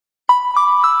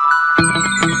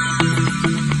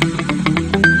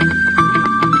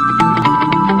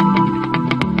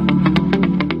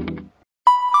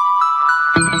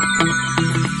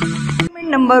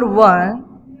number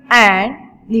 1 and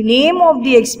the name of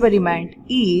the experiment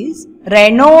is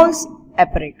Reynolds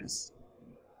apparatus.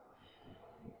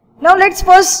 Now let's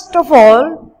first of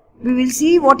all, we will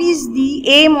see what is the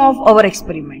aim of our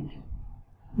experiment.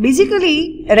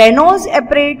 Basically, Reynolds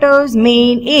apparatus'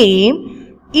 main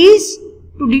aim is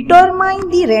to determine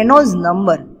the Reynolds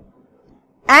number,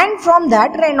 and from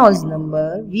that Reynolds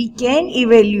number we can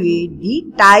evaluate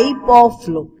the type of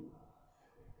flow.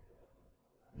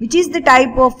 Which is the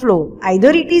type of flow? Either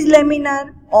it is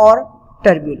laminar or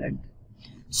turbulent.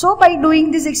 So by doing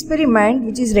this experiment,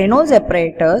 which is Reynolds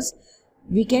apparatus,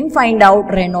 we can find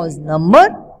out Reynolds number,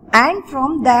 and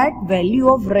from that value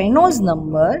of Reynolds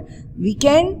number we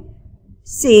can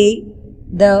say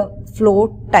the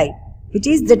flow type, which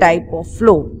is the type of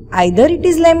flow. Either it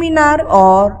is laminar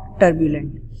or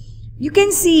turbulent. You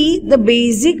can see the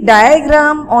basic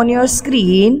diagram on your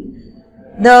screen.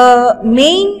 The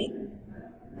main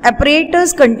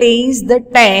apparatus contains the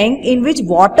tank in which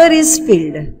water is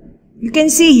filled. You can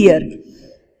see here.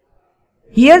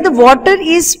 Here the water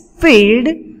is filled,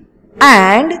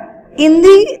 and in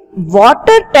the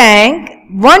water tank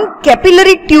one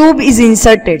capillary tube is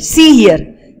inserted. See here.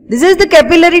 This is the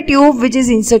capillary tube which is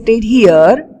inserted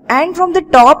here, and from the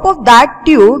top of that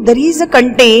tube there is a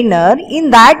container.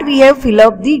 In that we have filled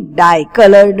up the dye,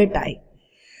 colored dye.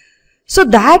 So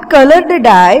that colored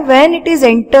dye, when it is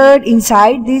entered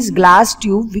inside this glass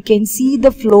tube, we can see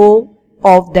the flow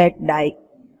of that dye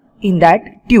in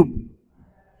that tube.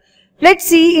 Let's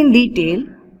see in detail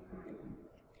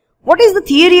what is the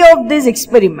theory of this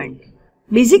experiment.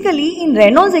 Basically, in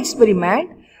Reynolds experiment,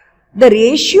 the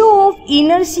ratio of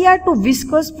inertia to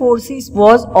viscous forces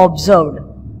was observed,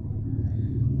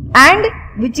 and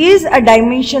which is a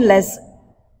dimensionless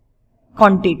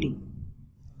quantity,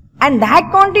 and that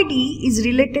quantity is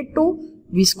related to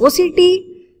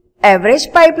viscosity,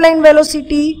 average pipeline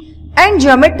velocity and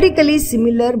geometrically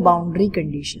similar boundary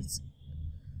conditions.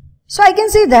 So I can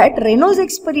say that Reynolds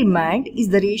experiment is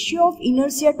the ratio of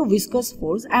inertia to viscous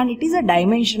force, and it is a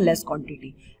dimensionless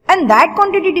quantity. And that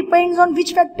quantity depends on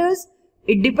which factors?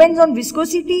 It depends on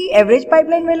viscosity, average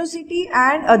pipeline velocity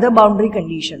and other boundary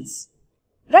conditions.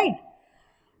 Right?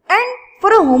 And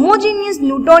for a homogeneous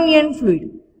Newtonian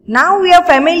fluid, now we are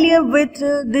familiar with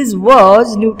these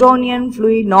words Newtonian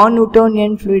fluid,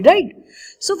 non-Newtonian fluid, right?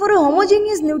 So for a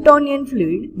homogeneous Newtonian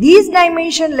fluid, this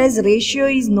dimensionless ratio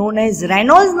is known as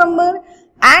Reynolds number,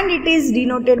 and it is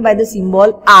denoted by the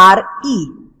symbol Re,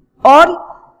 or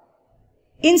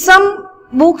in some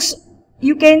books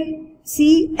you can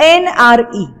see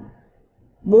NRE.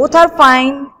 Both are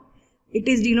fine. It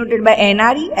is denoted by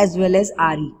NRE as well as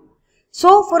RE.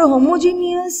 So for a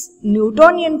homogeneous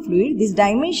Newtonian fluid, this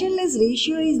dimensionless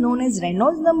ratio is known as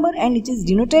Reynolds number, and it is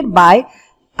denoted by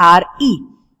Re.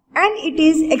 And it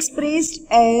is expressed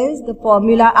as the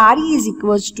formula Re is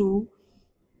equals to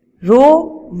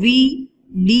rho V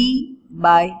d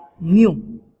by mu.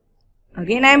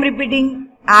 Again I am repeating,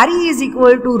 Re is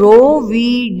equal to rho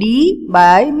V d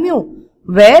by mu,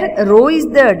 where rho is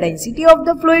the density of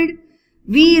the fluid,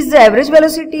 V is the average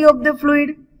velocity of the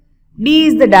fluid, d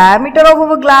is the diameter of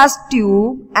our glass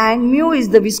tube, and mu is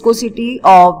the viscosity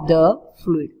of the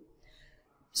fluid.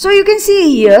 So you can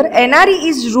see here NRE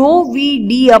is rho V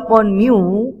d upon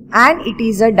mu, and it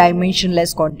is a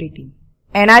dimensionless quantity.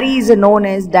 NRE is known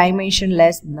as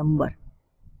dimensionless number.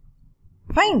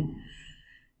 Fine.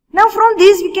 Now from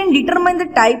this we can determine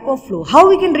the type of flow. How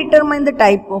we can determine the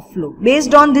type of flow?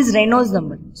 Based on this Reynolds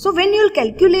number. So when you will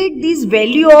calculate this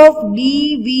value of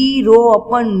dV rho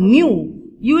upon mu,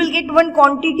 you will get one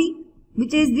quantity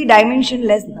which is the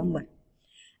dimensionless number.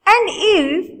 And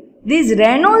if this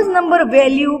Reynolds number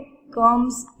value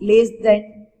comes less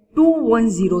than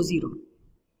 2100.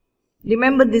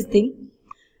 Remember this thing.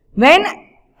 When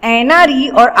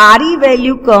NRE or RE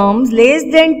value comes less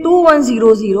than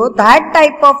 2100, that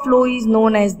type of flow is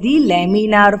known as the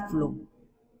laminar flow.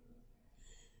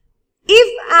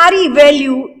 If RE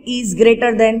value is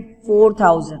greater than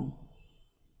 4000,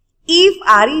 if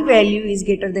RE value is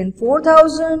greater than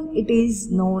 4000, it is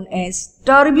known as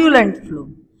turbulent flow.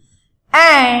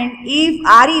 And if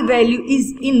RE value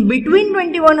is in between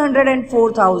 2100 and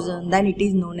 4000, then it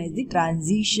is known as the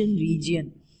transition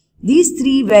region. These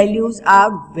three values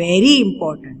are very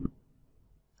important.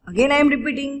 Again I am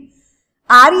repeating,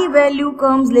 RE value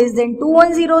comes less than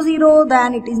 2100,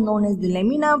 then it is known as the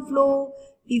laminar flow.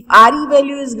 If RE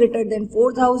value is greater than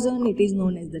 4000, it is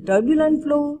known as the turbulent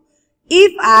flow.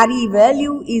 If RE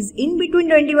value is in between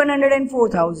 2100 and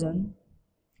 4000,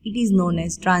 it is known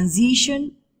as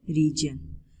transition region.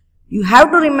 You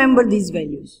have to remember these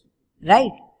values,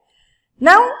 right?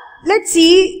 Now let's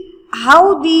see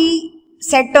how the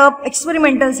setup,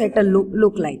 experimental setup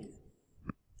look like?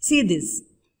 See this.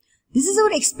 This is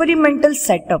our experimental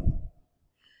setup.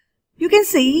 You can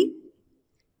see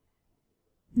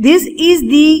this is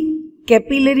the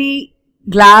capillary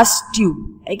glass tube.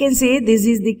 I can say this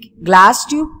is the glass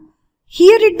tube.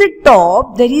 Here at the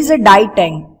top there is a dye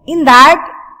tank. In that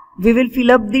we will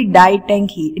fill up the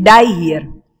dye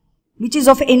here, which is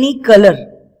of any color.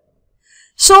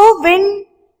 So when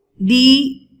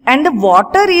the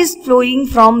water is flowing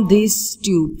from this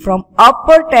tube, from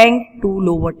upper tank to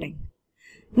lower tank.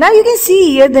 Now you can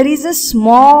see here there is a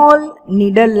small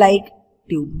needle like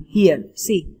tube here.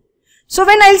 See. So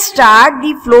when I'll start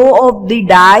the flow of the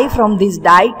dye from this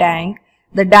dye tank,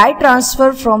 the dye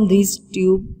transfer from this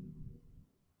tube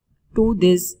to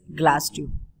this glass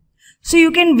tube. So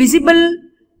you can visible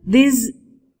this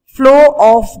flow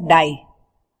of dye.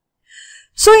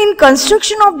 So in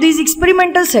construction of this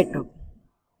experimental setup,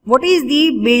 what is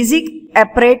the basic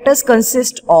apparatus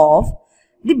consist of?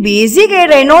 The basic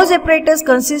Reynolds apparatus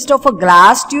consists of a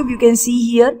glass tube, you can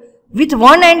see here, with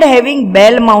one end having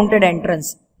bell mounted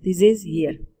entrance. This is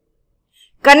here.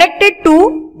 Connected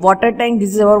to water tank,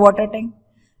 this is our water tank.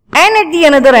 And at the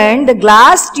another end, the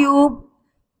glass tube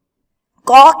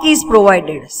cork is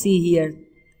provided. See here.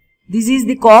 This is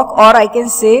the cork, or I can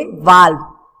say valve.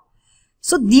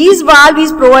 So this valve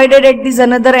is provided at this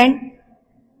another end.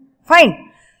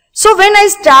 Fine. So when I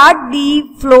start the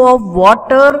flow of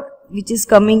water which is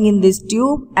coming in this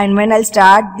tube, and when I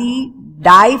start the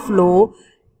dye flow,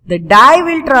 the dye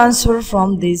will transfer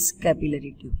from this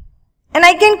capillary tube. And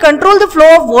I can control the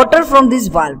flow of water from this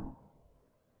valve.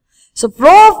 So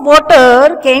flow of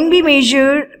water can be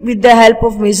measured with the help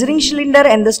of measuring cylinder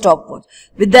and the stopwatch.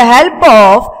 With the help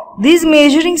of this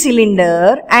measuring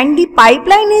cylinder, and the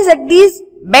pipeline is at this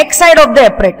back side of the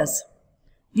apparatus.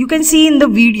 You can see in the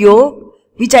video,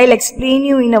 which I will explain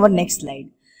you in our next slide.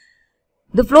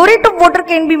 The flow rate of water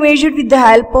can be measured with the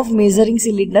help of measuring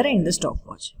cylinder and the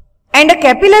stopwatch. And a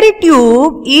capillary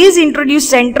tube is introduced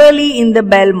centrally in the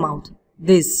bell mouth.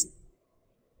 This.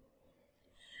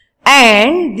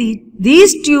 And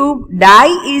this tube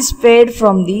dye is fed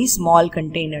from the small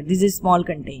container. This is small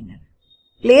container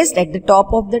placed at the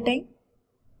top of the tank.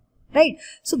 Right.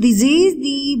 So this is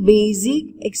the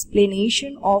basic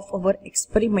explanation of our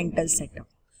experimental setup.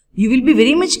 You will be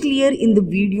very much clear in the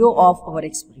video of our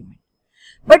experiment.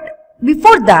 But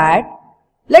before that,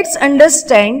 let's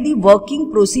understand the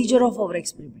working procedure of our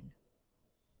experiment.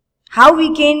 How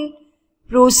we can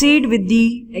proceed with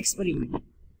the experiment.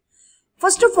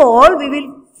 First of all, we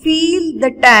will fill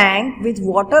the tank with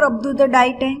water up to the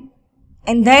dye tank,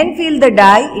 and then fill the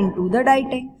dye into the dye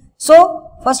tank. So,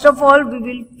 first of all, we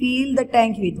will fill the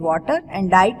tank with water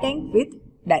and dye tank with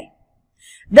dye.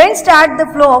 Then start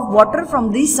the flow of water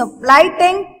from the supply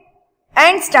tank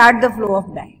and start the flow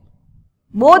of dye.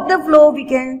 Both the flow we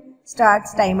can start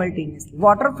simultaneously,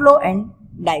 water flow and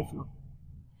dye flow.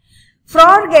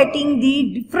 For getting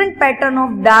the different pattern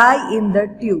of dye in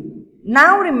the tube.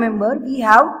 Now remember, we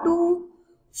have to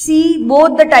see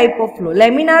both the type of flow,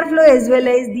 laminar flow as well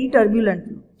as the turbulent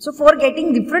flow. So for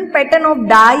getting different pattern of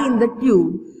dye in the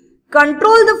tube,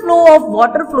 control the flow of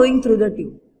water flowing through the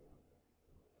tube.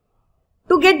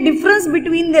 To get difference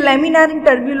between the laminar and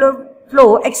turbulent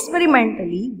flow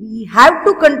experimentally, we have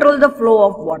to control the flow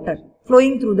of water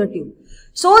flowing through the tube.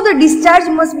 So the discharge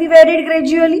must be varied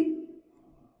gradually.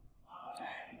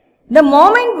 The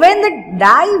moment when the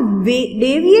dye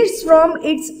deviates from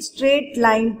its straight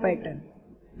line pattern,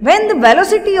 when the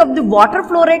velocity of the water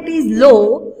flow rate is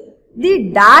low,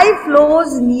 the dye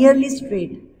flows nearly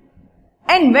straight.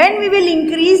 And when we will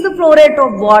increase the flow rate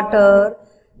of water,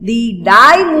 the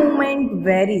dye movement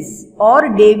varies or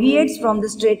deviates from the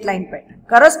straight line pattern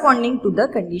corresponding to the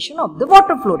condition of the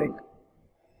water flow rate.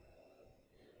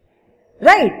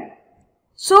 Right.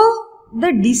 So,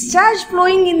 the discharge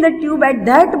flowing in the tube at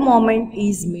that moment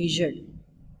is measured.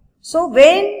 So,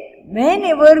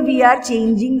 whenever we are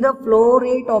changing the flow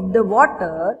rate of the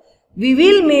water, we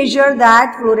will measure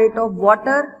that flow rate of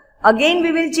water. Again,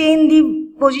 we will change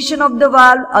the position of the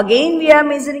valve. Again, we are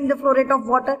measuring the flow rate of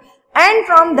water. And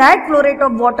from that flow rate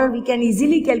of water, we can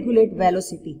easily calculate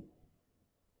velocity.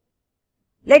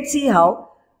 Let's see how.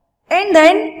 And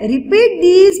then repeat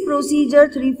these procedure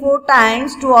 3-4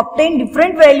 times to obtain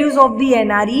different values of the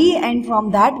NRE, and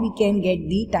from that we can get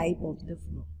the type of the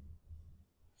flow.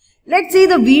 Let's see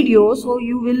the video so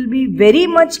you will be very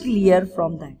much clear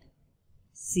from that.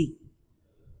 See.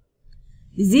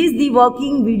 This is the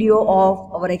working video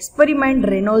of our experiment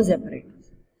Reynolds apparatus.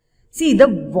 See, the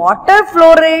water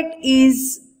flow rate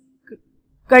is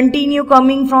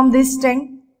coming from this tank.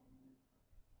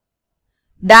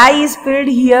 Dye is filled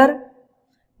here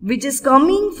which is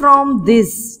coming from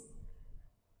this.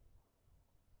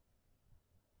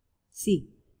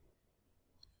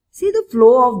 See the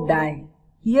flow of dye.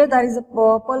 Here there is a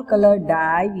purple color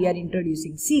dye we are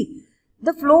introducing. See,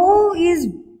 the flow is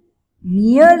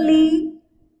nearly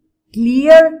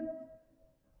clear,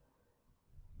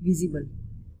 visible.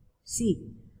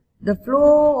 See, the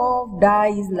flow of dye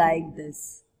is like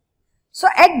this. So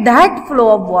at that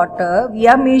flow of water, we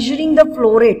are measuring the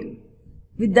flow rate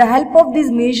with the help of this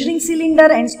measuring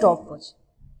cylinder and stopwatch.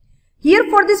 Here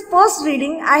for this first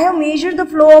reading, I have measured the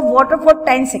flow of water for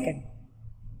 10 seconds.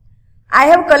 I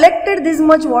have collected this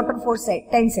much water for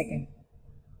 10 seconds.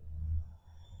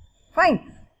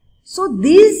 Fine. So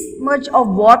this much of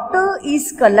water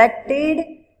is collected.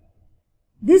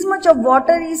 This much of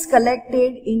water is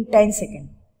collected in 10 seconds.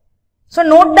 So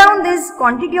note down this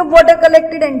quantity of water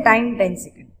collected and time 10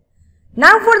 seconds.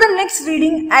 Now for the next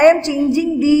reading, I am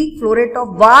changing the flow rate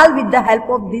of valve with the help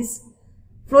of this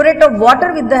flow rate of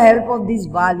water with the help of this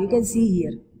valve. You can see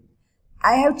here.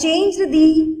 I have changed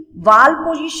the valve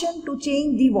position to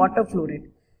change the water flow rate.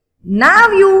 Now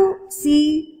you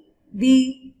see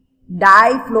the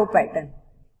dye flow pattern.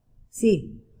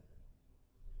 See.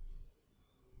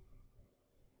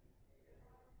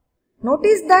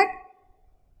 Notice that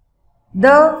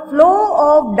the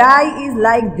flow of dye is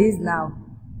like this now.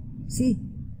 See,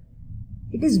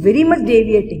 it is very much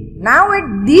deviating. Now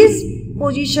at this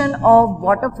position of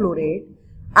water flow rate,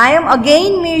 I am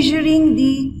again measuring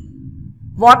the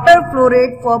water flow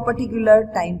rate for a particular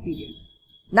time period.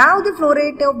 Now the flow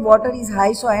rate of water is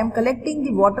high, so I am collecting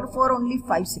the water for only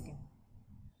 5 seconds.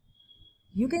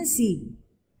 You can see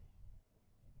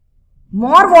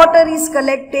more water is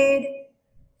collected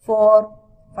for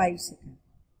 5 seconds.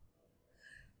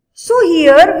 So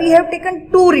here we have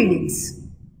taken two readings.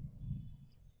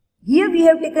 Here we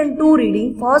have taken two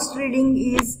readings. First reading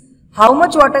is how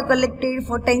much water collected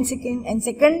for 10 seconds, and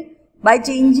second, by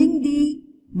changing the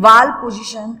valve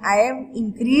position, I have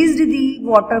increased the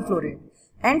water flow rate,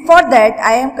 and for that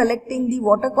I am collecting the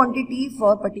water quantity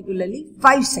for particularly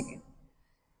 5 seconds.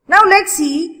 Now let's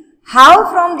see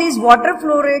how from this water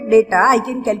flow rate data I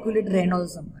can calculate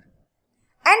Reynolds number.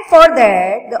 And for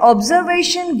that, the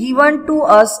observation given to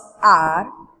us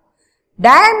are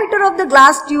diameter of the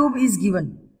glass tube is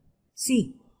given.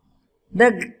 See,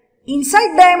 the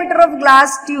inside diameter of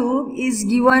glass tube is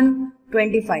given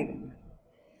 25 mm.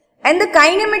 And the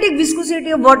kinematic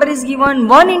viscosity of water is given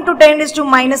 1 into 10 raised to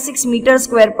minus 6 meters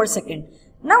square per second.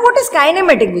 Now what is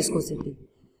kinematic viscosity?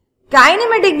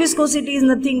 Kinematic viscosity is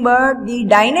nothing but the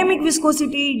dynamic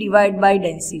viscosity divided by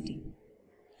density.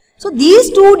 So these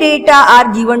two data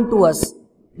are given to us.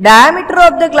 Diameter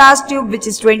of the glass tube, which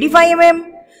is 25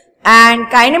 mm, and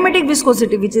kinematic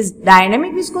viscosity, which is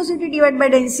dynamic viscosity divided by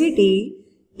density,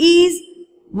 is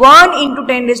 1 into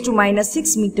 10 raised to minus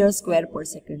 6 meters square per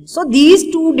second. So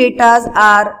these two data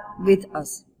are with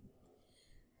us.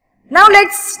 Now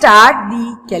let's start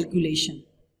the calculation.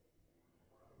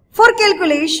 For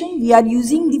calculation, we are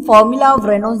using the formula of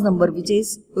Reynolds number, which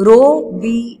is rho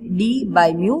v d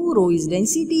by mu. Rho is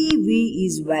density, v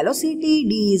is velocity,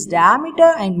 d is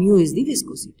diameter, and mu is the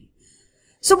viscosity.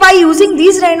 So by using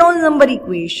this Reynolds number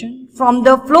equation from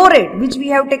the flow rate, which we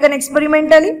have taken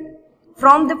experimentally,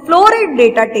 from the flow rate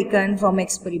data taken from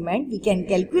experiment, we can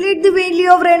calculate the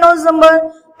value of Reynolds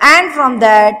number, and from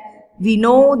that we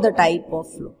know the type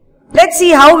of flow. Let's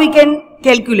see how we can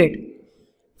calculate.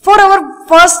 For our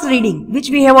first reading, which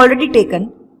we have already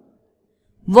taken,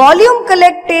 volume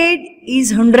collected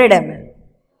is 100 ml.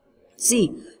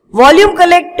 See, volume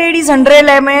collected is 100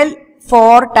 ml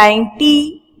for time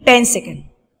t 10 seconds.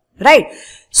 Right?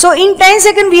 So in 10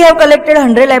 seconds we have collected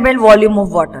 100 ml volume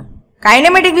of water.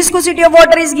 Kinematic viscosity of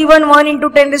water is given 1 into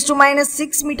 10 raised to minus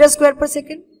 6 meters square per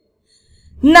second.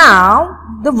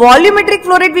 Now, the volumetric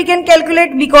flow rate we can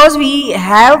calculate because we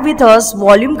have with us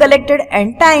volume collected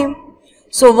and time.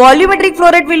 So, volumetric flow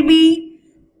rate will be,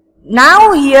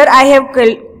 now here I have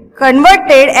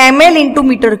converted ml into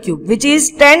meter cube, which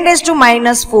is 10 raised to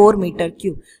minus 4 meter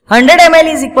cube. 100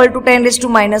 ml is equal to 10 raised to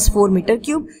minus 4 meter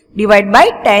cube divided by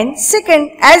 10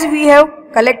 seconds, as we have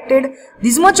collected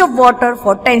this much of water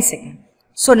for 10 seconds.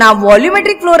 So, now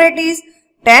volumetric flow rate is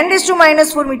 10 raised to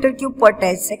minus 4 meter cube per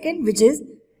 10 seconds, which is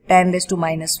 10 raised to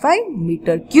minus 5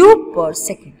 meter cube per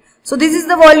second. So, this is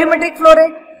the volumetric flow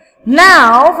rate.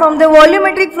 Now, from the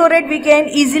volumetric flow rate, we can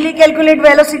easily calculate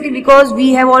velocity because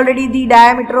we have already the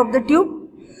diameter of the tube.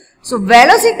 So,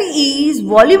 velocity is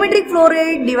volumetric flow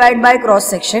rate divided by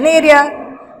cross-section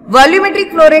area. Volumetric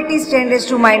flow rate is 10 raised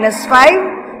to minus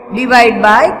 5 divided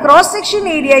by cross-section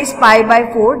area is pi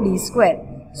by 4 d square.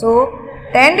 So,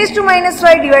 10 raised to minus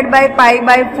 5 divided by pi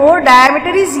by 4,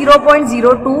 diameter is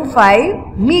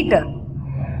 0.025 meter.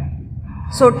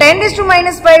 So 10 raised to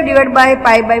minus 5 divided by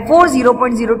pi by 4,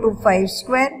 0.025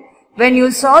 square. When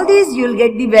you solve this, you will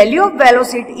get the value of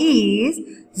velocity is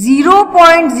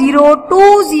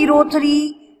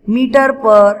 0.0203 meter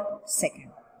per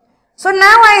second. So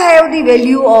now I have the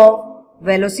value of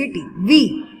velocity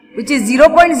V, which is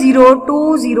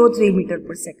 0.0203 meter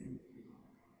per second.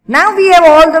 Now we have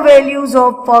all the values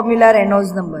of formula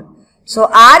Reynolds number. So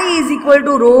Re is equal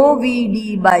to rho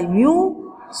Vd by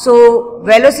mu. So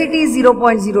velocity is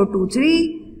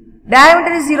 0.023,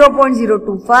 diameter is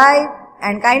 0.025,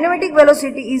 and kinematic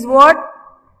velocity is what?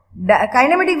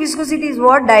 Kinematic viscosity is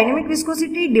what? Dynamic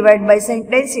viscosity divided by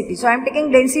density. So I am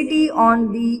taking density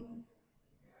on the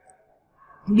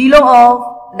below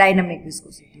of dynamic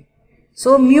viscosity.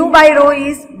 So mu by rho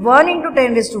is 1 into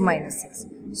 10 raised to minus 6.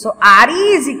 So Re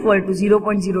is equal to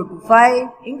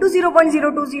 0.025 into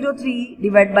 0.0203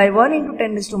 divided by 1 into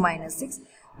 10 raised to minus 6.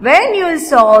 When you will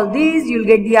solve this, you will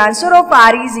get the answer of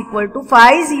Re is equal to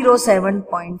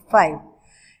 507.5.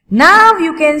 Now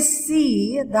you can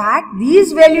see that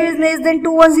this value is less than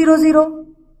 2100.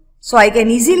 So I can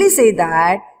easily say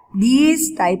that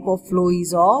this type of flow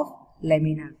is of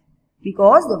laminar,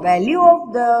 because the value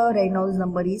of the Reynolds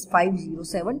number is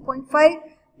 507.5,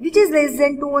 which is less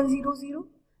than 2100.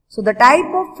 So the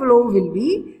type of flow will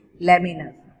be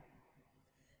laminar.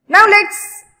 Now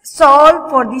let's solve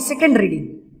for the second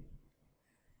reading.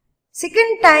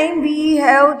 Second time we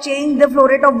have changed the flow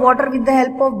rate of water with the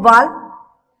help of valve.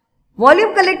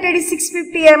 Volume collected is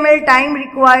 650 ml. Time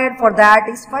required for that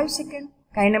is 5 seconds.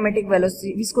 Kinematic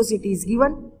velocity, viscosity is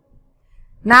given.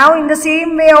 Now in the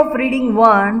same way of reading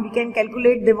 1, we can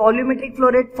calculate the volumetric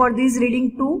flow rate for this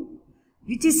reading 2,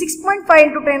 which is 6.5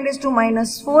 into 10 raised to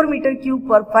minus 4 meter cube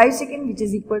per 5 seconds, which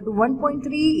is equal to 1.3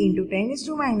 into 10 raised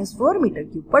to minus 4 meter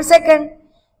cube per second.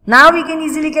 Now we can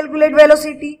easily calculate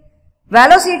velocity.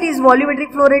 Velocity is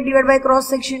volumetric flow rate divided by cross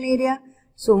section area.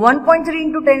 So 1.3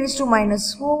 into 10 raised to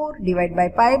minus 4 divided by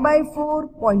pi by 4,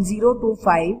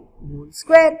 0.025 whole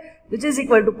square, which is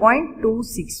equal to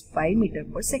 0.265 meter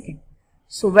per second.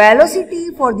 So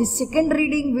velocity for the second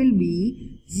reading will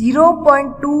be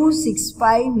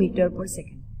 0.265 meter per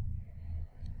second.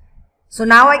 So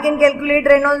now I can calculate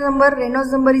Reynolds number.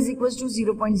 Reynolds number is equal to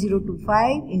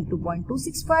 0.025 into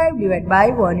 0.265 divided by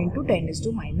 1 into 10 raised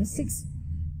to minus 6,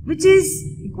 which is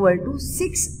equal to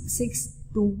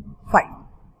 6625.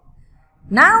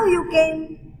 Now you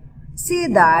can say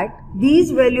that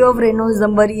this value of Reynolds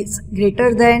number is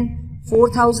greater than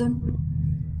 4000.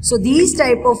 So this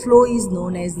type of flow is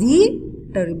known as the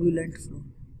turbulent flow,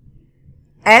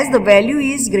 as the value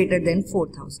is greater than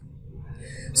 4000.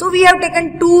 So we have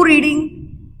taken two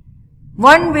reading.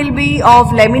 One will be of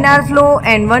laminar flow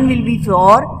and one will be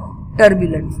for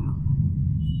turbulent flow.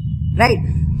 Right?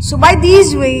 So by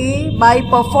this way, by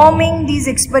performing this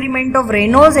experiment of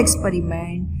Reynolds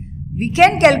experiment, we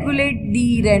can calculate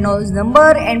the Reynolds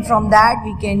number, and from that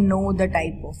we can know the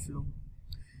type of flow.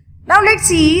 Now let's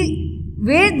see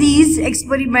where this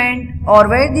experiment or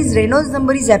where this Reynolds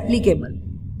number is applicable.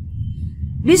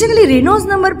 Basically, Reynolds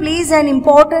number plays an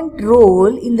important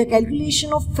role in the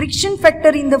calculation of friction factor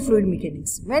in the fluid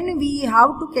mechanics. When we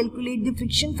have to calculate the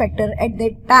friction factor at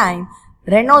that time,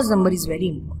 Reynolds number is very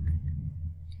important.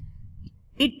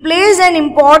 It plays an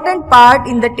important part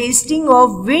in the testing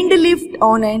of wind lift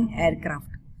on an aircraft,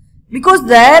 because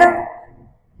there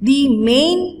the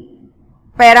main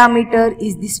parameter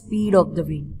is the speed of the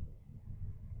wind.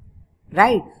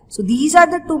 Right? So these are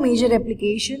the two major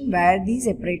applications where these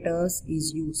apparatus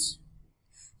is used.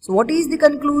 So what is the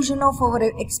conclusion of our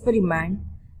experiment?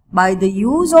 By the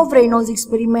use of Reynolds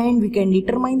experiment, we can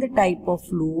determine the type of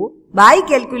flow by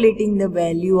calculating the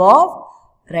value of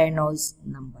Reynolds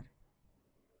number.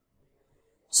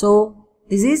 So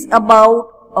this is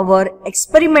about our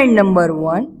experiment number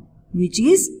 1, which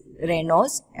is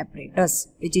Reynolds apparatus,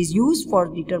 which is used for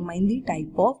determining the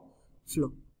type of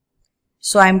flow.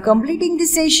 So I am completing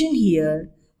this session here.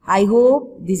 I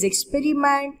hope this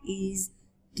experiment is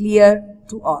clear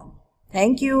to all.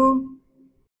 Thank you.